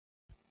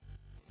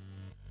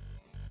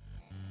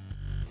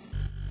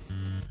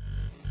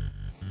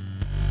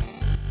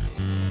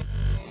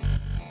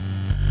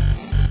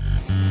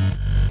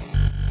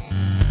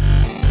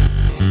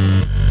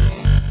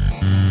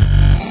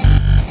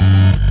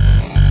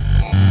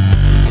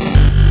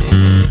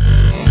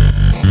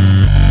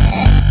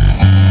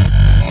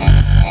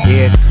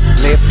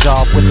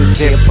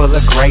sip full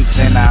of grapes,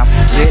 and I'm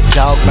lit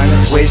dog, learn to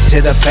switch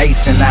to the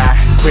face, and I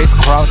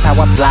crisscross how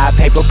I fly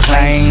paper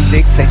planes.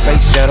 6 say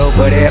space shuttle,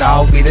 but it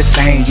all be the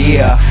same,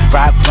 yeah.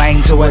 Ride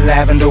flame to a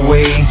lavender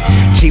weed,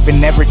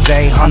 cheapin' every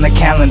day on the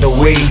calendar,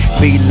 we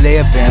be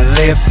living,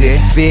 lifted,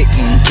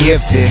 spittin',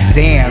 gifted.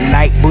 Damn,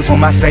 night boots when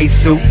my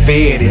spacesuit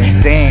fitted.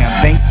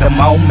 Damn, think the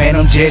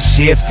momentum just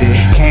shifted.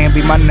 Can't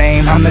be my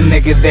name, I'm the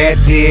nigga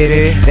that did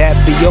it. That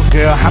be your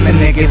girl, I'm the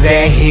nigga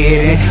that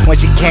hit it. When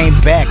she came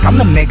back, I'm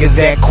the nigga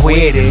that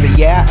quit it. So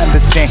yeah, I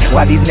understand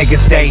why these niggas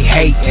stay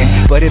hating,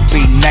 but it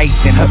be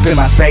Nathan up in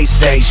my space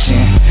station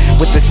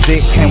with the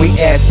 6 and we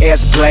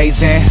SS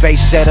blazing.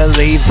 Space shuttle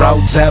leaves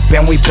rolled up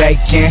and we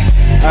baking.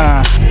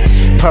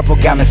 Purple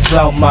got me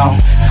slow-mo.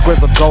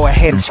 Scrizzle, go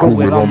ahead and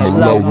screw it on the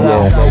low.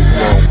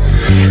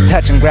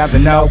 Touching grounds a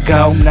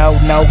no-go,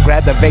 no.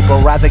 Grab the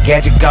vaporizer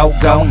gadget, go.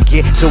 And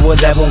get to a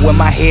level with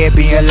my head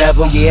being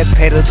level. Yeah, it's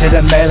pedal to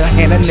the metal,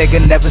 and a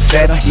nigga never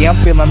settle. Yeah,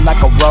 I'm feeling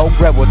like a rogue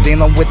rebel,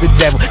 dealing with the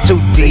devil. Too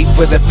deep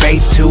for the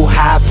bass, too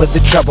high for the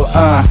trouble.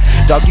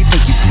 Dog, you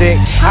think you sick?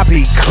 I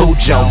be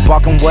Cujo,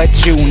 walking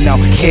what you know,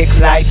 kicks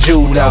like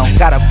judo.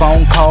 Got a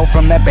phone call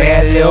from that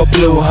bad little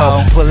blue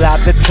hoe. Pull out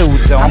the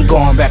two-door, I'm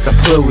going back to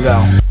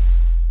Pluto.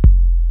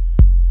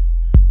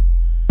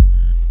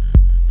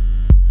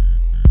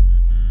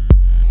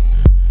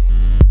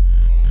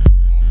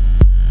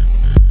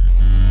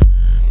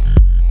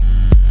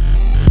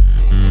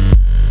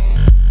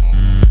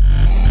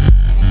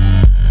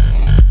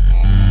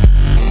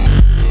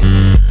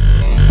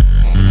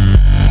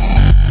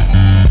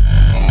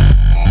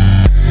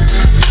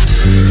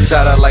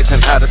 Satellites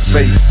in outer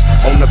space,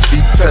 on the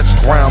feet touch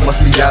ground,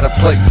 must be out of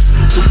place.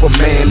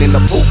 Superman in the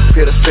booth,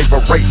 here to save a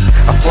race.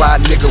 A fly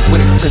nigga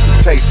with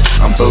expensive taste,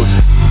 I'm bougie.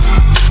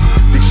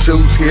 These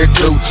shoes here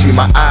Gucci,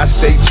 my eyes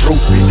stay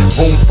droopy.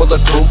 Room full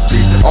of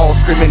groupies, all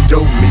screaming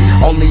do me.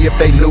 Only if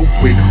they knew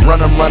we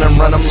run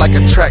 'em like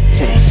a track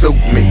team, suit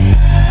me.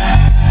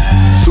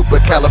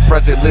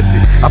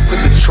 Supercalifragilistic, I put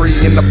the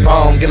tree in the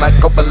bong and I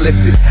go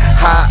ballistic.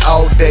 High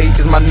all day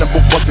is my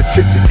 #1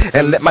 statistic,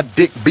 and let my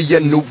dick be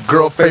your new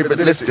girl favorite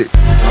listed.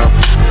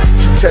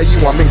 She tell you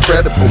I'm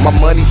incredible, my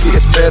money here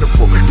is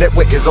federal.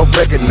 Network is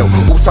oregano,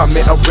 oops I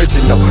meant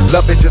original.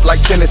 Love it just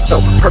like tennis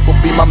though, purple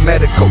be my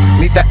medical.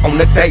 Need that on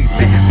the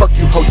daily, fuck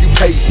you ho, you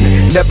paid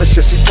me. Never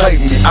should she play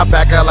me, I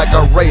back out like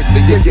a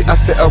Rayleigh. Yeah, I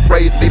said a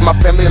Rayleigh, my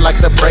family like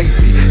the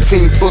Brady.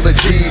 Team full of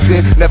G's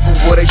and never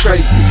would they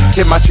trade me.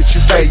 Hit my shit,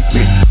 you paid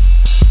me.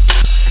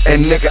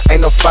 And nigga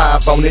ain't no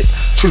 5 on it.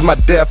 Choose my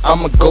death,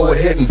 I'ma go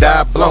ahead and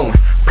die blown.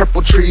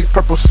 Purple trees,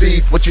 purple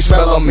seeds, what you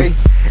smell on me?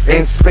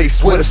 In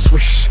space with a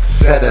swish,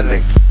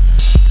 settling.